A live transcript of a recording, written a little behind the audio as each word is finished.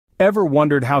Ever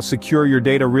wondered how secure your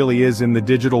data really is in the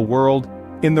digital world?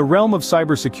 In the realm of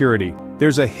cybersecurity,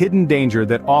 there's a hidden danger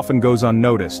that often goes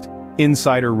unnoticed: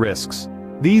 insider risks.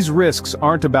 These risks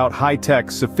aren't about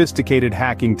high-tech, sophisticated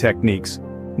hacking techniques.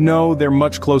 No, they're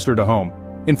much closer to home.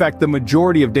 In fact, the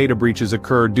majority of data breaches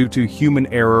occur due to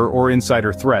human error or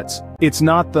insider threats. It's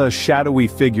not the shadowy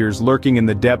figures lurking in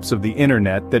the depths of the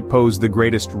internet that pose the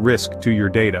greatest risk to your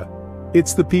data.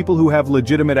 It's the people who have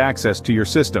legitimate access to your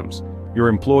systems: your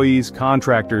employees,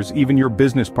 contractors, even your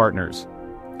business partners.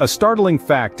 A startling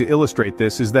fact to illustrate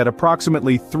this is that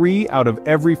approximately 3 out of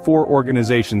every 4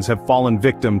 organizations have fallen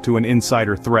victim to an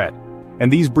insider threat.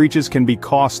 And these breaches can be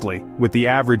costly, with the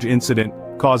average incident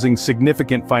causing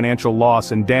significant financial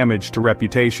loss and damage to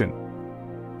reputation.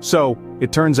 So,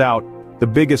 it turns out, the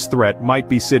biggest threat might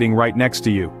be sitting right next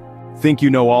to you. Think you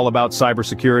know all about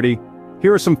cybersecurity?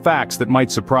 Here are some facts that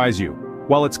might surprise you.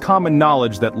 While it's common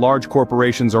knowledge that large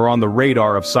corporations are on the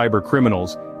radar of cyber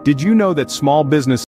criminals, did you know that small businesses